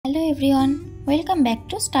Hello everyone, welcome back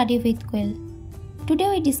to Study with Koyel. Today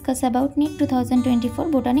we discuss about NEET 2024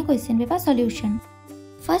 Botany Question Paper Solution.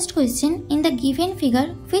 First question, in the given figure,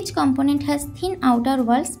 which component has thin outer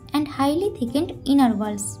walls and highly thickened inner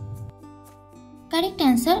walls? Correct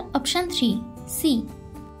answer option 3, C.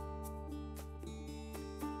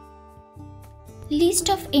 List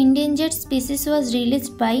of endangered species was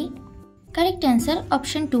released by? Correct answer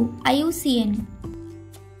option 2, IUCN.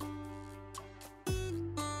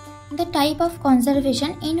 The type of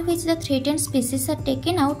conservation in which the threatened species are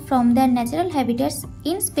taken out from their natural habitats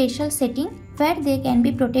in special setting where they can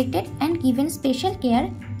be protected and given special care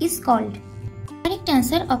is called. Correct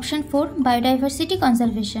answer option 4, biodiversity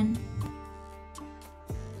conservation.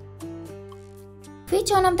 Which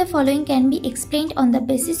one of the following can be explained on the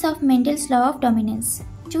basis of Mendel's law of dominance?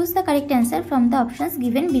 Choose the correct answer from the options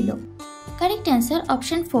given below. Correct answer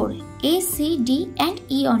option 4, A, C, D and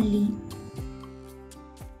E only.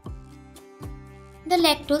 The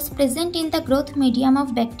lactose present in the growth medium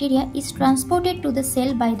of bacteria is transported to the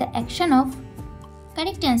cell by the action of?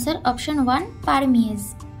 Correct answer option 1,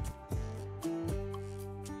 permease.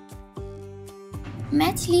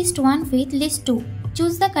 Match list 1 with list 2.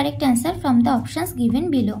 Choose the correct answer from the options given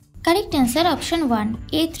below. Correct answer option 1,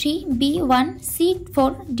 A3, B1,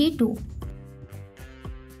 C4, D2.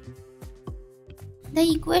 The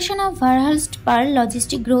equation of Verhulst-Perl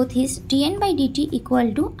logistic growth is dN by dt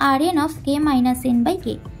equal to Rn of k minus n by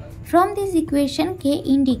k. From this equation, k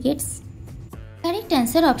indicates? Correct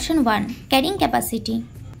answer option 1, carrying capacity.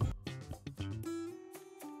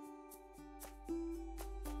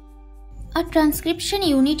 A transcription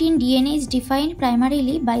unit in DNA is defined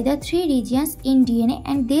primarily by the three regions in DNA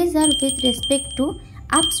and these are with respect to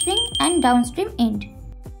upstream and downstream end.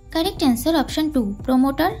 Correct answer option 2,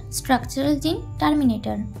 promoter, structural gene,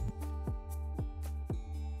 terminator.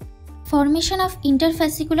 Formation of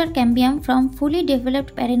interfascicular cambium from fully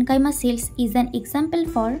developed parenchyma cells is an example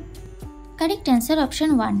for? Correct answer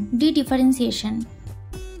option 1, dedifferentiation.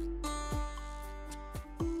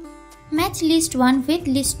 Match list 1 with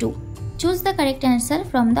list 2. Choose the correct answer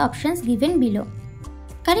from the options given below.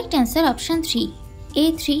 Correct answer option 3,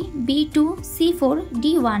 A3, B2, C4,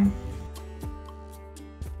 D1.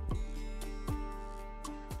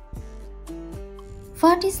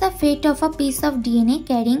 What is the fate of a piece of DNA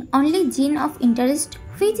carrying only gene of interest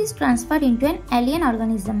which is transferred into an alien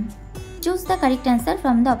organism? Choose the correct answer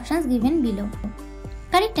from the options given below.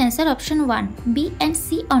 Correct answer option 1, B and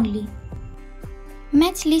C only.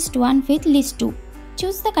 Match list 1 with list 2.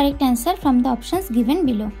 Choose the correct answer from the options given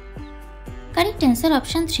below. Correct answer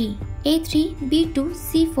option 3, A3, B2,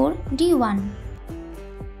 C4, D1.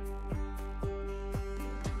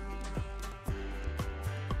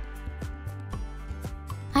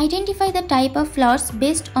 Identify the type of flowers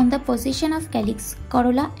based on the position of calyx,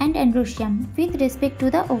 corolla and androecium with respect to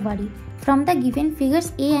the ovary from the given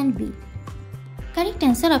figures A and B. Correct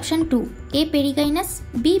answer option 2, A perigynous,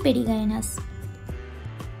 B perigynous.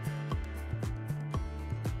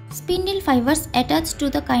 Spindle fibers attached to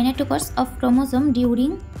the kinetochores of chromosome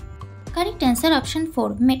during? Correct answer option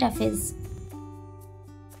 4, metaphase.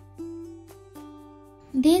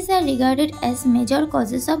 These are regarded as major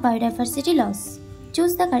causes of biodiversity loss.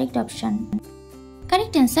 Choose the correct option.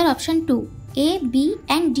 Correct answer option 2, A, B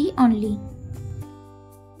and D only.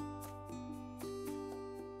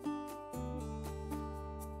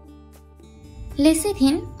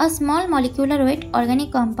 Lecithin, a small molecular weight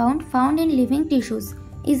organic compound found in living tissues,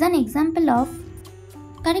 is an example of?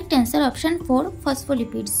 Correct answer option 4,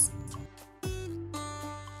 phospholipids.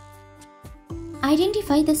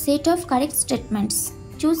 Identify the set of correct statements.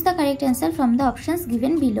 Choose the correct answer from the options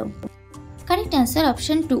given below. Correct answer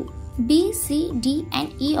option 2, B, C, D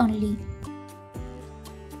and E only.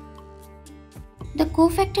 The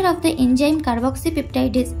cofactor of the enzyme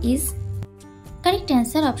carboxypeptidase is? Correct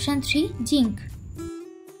answer option 3, zinc.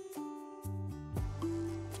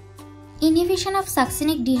 Inhibition of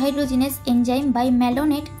succinic dehydrogenase enzyme by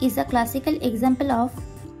malonate is a classical example of?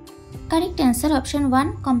 Correct answer option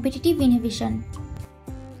 1, competitive inhibition.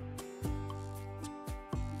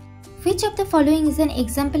 Which of the following is an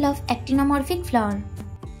example of actinomorphic flower?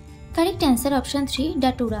 Correct answer option 3,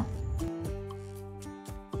 datura.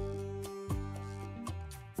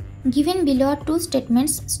 Given below are two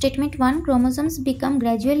statements. Statement 1, chromosomes become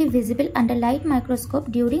gradually visible under light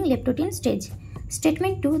microscope during leptotin stage.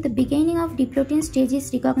 Statement 2, the beginning of diplotin stage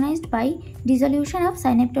is recognized by dissolution of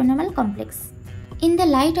synaptonomal complex. In the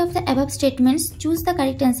light of the above statements, choose the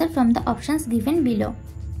correct answer from the options given below.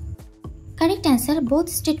 Correct answer, both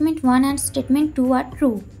statement 1 and statement 2 are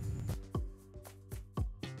true.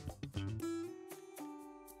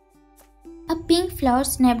 flowered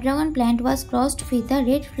snapdragon plant was crossed with a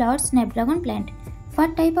red flowered snapdragon plant.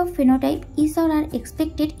 What type of phenotype is or are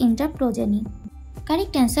expected in the progeny?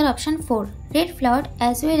 Correct answer option 4. Red flowered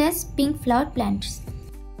as well as pink flowered plants.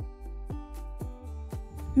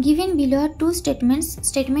 Given below are two statements.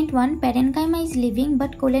 Statement 1. Parenchyma is living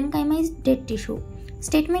but collenchyma is dead tissue.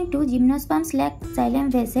 Statement 2. Gymnosperms lack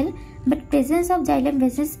xylem vessel but presence of xylem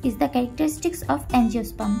vessels is the characteristics of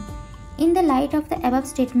angiosperm. In the light of the above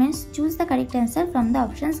statements, choose the correct answer from the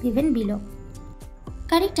options given below.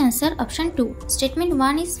 Correct answer option 2. Statement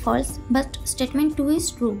 1 is false but statement 2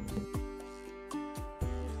 is true.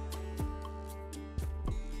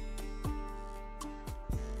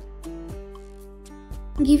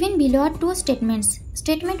 Given below are two statements.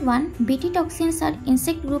 Statement 1. Bt toxins are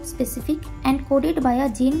insect group specific and coded by a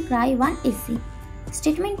gene Cry1AC.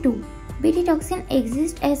 Statement 2. Bt toxin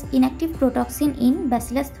exists as inactive protoxin in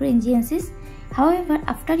Bacillus thuringiensis. However,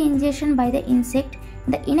 after ingestion by the insect,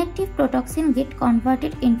 the inactive protoxin gets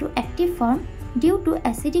converted into active form due to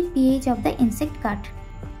acidic pH of the insect gut.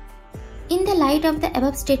 In the light of the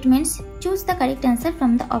above statements, choose the correct answer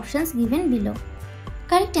from the options given below.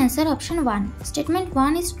 Correct answer option 1. Statement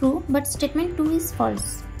 1 is true but statement 2 is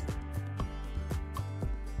false.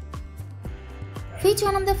 Which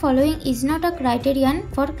one of the following is not a criterion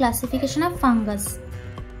for classification of fungus?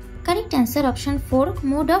 Correct answer option 4.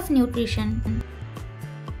 Mode of nutrition.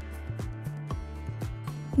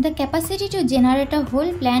 The capacity to generate a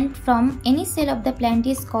whole plant from any cell of the plant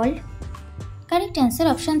is called. Correct answer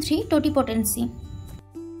option 3. Totipotency.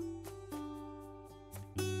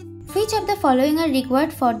 Which of the following are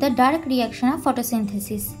required for the dark reaction of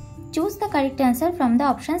photosynthesis? Choose the correct answer from the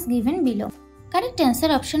options given below. Correct answer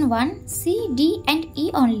option 1. C, D and E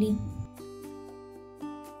only.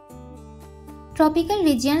 Tropical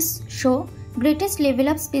regions show greatest level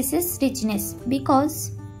of species richness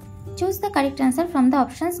because. Choose the correct answer from the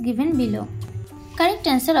options given below. Correct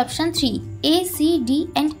answer option 3. A, C, D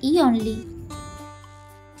and E only.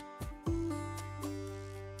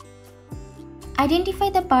 Identify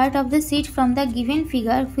the part of the seed from the given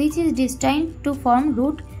figure which is destined to form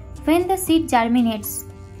root when the seed germinates.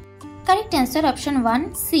 Correct answer option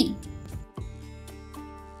 1. C.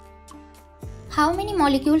 How many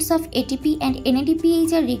molecules of ATP and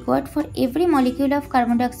NADPH are required for every molecule of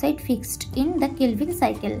carbon dioxide fixed in the Kelvin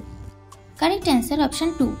cycle? Correct answer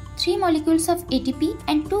option 2. 3 molecules of ATP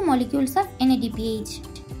and 2 molecules of NADPH.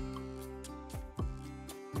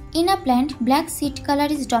 In a plant, black seed color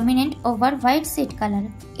is dominant over white seed color.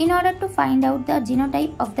 In order to find out the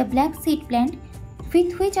genotype of the black seed plant,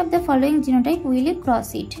 with which of the following genotype will you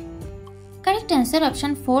cross it? Correct answer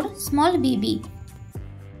option 4. Small bb.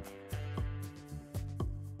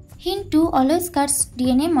 Hint 2 always cuts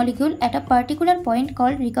DNA molecule at a particular point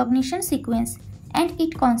called recognition sequence and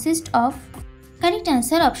it consists of. Correct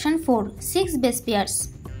answer option 4. 6 base pairs.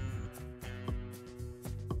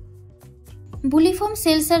 Bulliform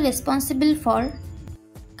cells are responsible for.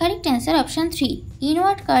 Correct answer option 3.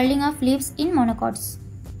 Inward curling of leaves in monocots.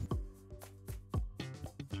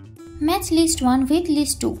 Match list 1 with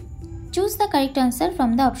list 2. Choose the correct answer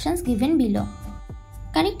from the options given below.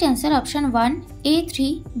 Correct answer option 1.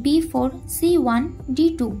 A3, B4, C1,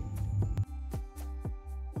 D2.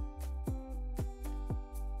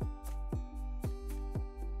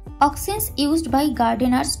 Auxins used by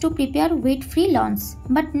gardeners to prepare weed-free lawns,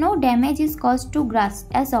 but no damage is caused to grass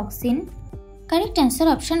as auxin. Correct answer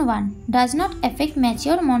option 1. Does not affect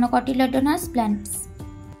mature monocotyledonous plants.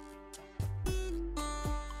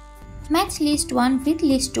 Match list 1 with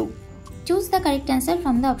list 2. Choose the correct answer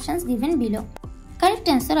from the options given below. Correct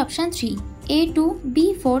answer option 3. A2,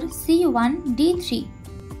 B4, C1, D3.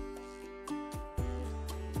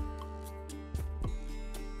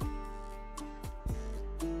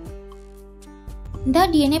 The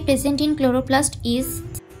DNA present in chloroplast is.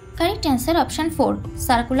 Correct answer option 4.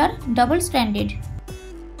 Circular, double-stranded.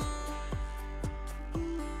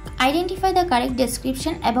 Identify the correct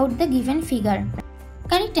description about the given figure.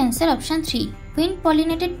 Correct answer option 3. Wind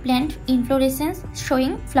pollinated plant inflorescence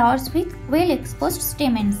showing flowers with well-exposed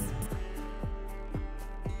stamens.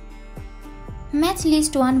 Match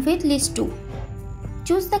list 1 with list 2.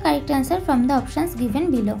 Choose the correct answer from the options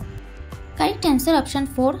given below. Correct answer option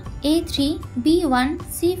 4. A3, B1,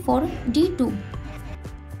 C4, D2.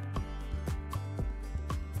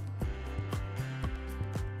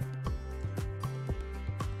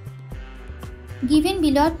 Given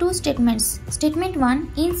below are two statements. Statement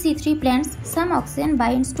 1. In C3 plants, some oxygen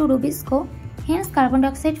binds to rubisco, hence carbon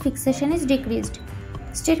dioxide fixation is decreased.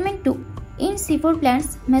 Statement 2. In C4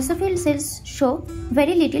 plants, mesophyll cells show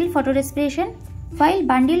very little photorespiration, while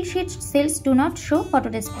bundle sheath cells do not show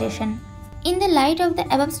photorespiration. In the light of the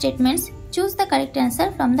above statements, choose the correct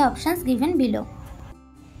answer from the options given below.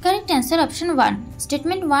 Correct answer option 1.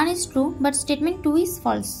 Statement 1 is true but statement 2 is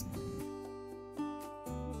false.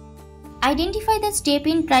 Identify the step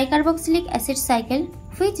in tricarboxylic acid cycle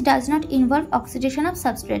which does not involve oxidation of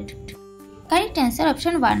substrate. Correct answer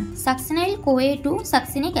option 1. Succinyl CoA to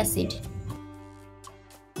succinic acid.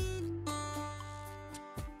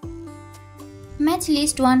 Match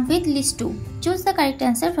list 1 with list 2. Choose the correct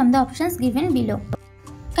answer from the options given below.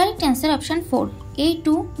 Correct answer option 4.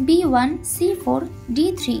 A2, B1, C4,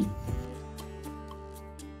 D3.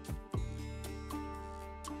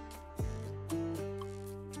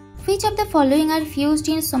 Which of the following are fused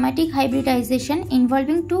in somatic hybridization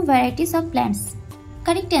involving two varieties of plants?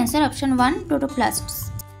 Correct answer option 1. Protoplasts.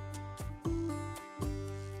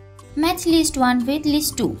 Match list 1 with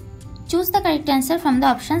list 2. Choose the correct answer from the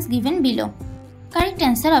options given below. Correct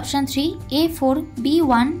answer option 3. A4,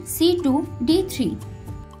 B1, C2, D3.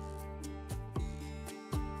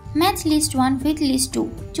 Match list 1 with list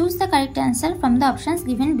 2. Choose the correct answer from the options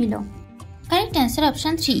given below. Correct answer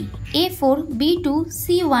option 3. A4, B2,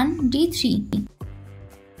 C1, D3.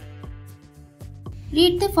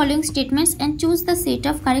 Read the following statements and choose the set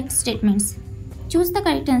of correct statements. Choose the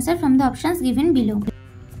correct answer from the options given below.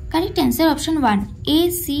 Correct answer option 1. A,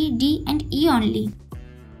 C, D and E only.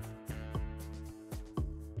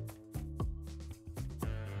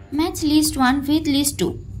 Match list 1 with list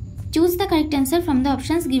 2. Choose the correct answer from the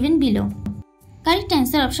options given below. Correct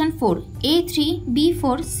answer option 4. A3,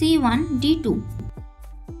 B4, C1, D2.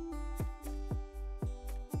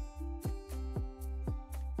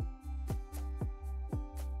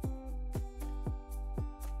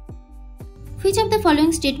 Which of the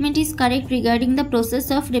following statement is correct regarding the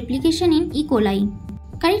process of replication in E. coli?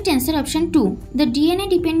 Correct answer option 2. The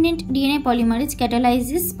DNA-dependent DNA polymerase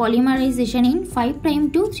catalyzes polymerization in 5'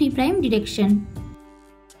 to 3' direction.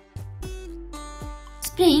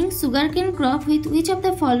 Spraying sugarcane crop with which of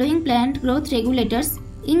the following plant growth regulators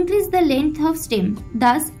increase the length of stem,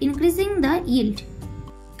 thus increasing the yield?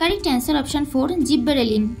 Correct answer option 4.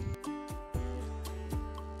 Gibberellin.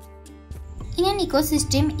 In an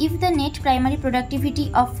ecosystem, if the net primary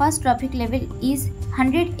productivity of first trophic level is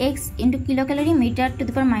 100x into kilocalorie meter to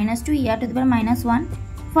the power minus 2 year to the power minus 1,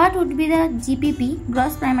 what would be the GPP,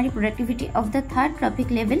 gross primary productivity, of the third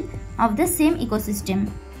trophic level of the same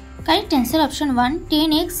ecosystem? Correct answer option 1.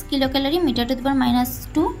 10x kilocalorie meter to the power minus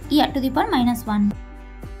 2 year to the power minus 1.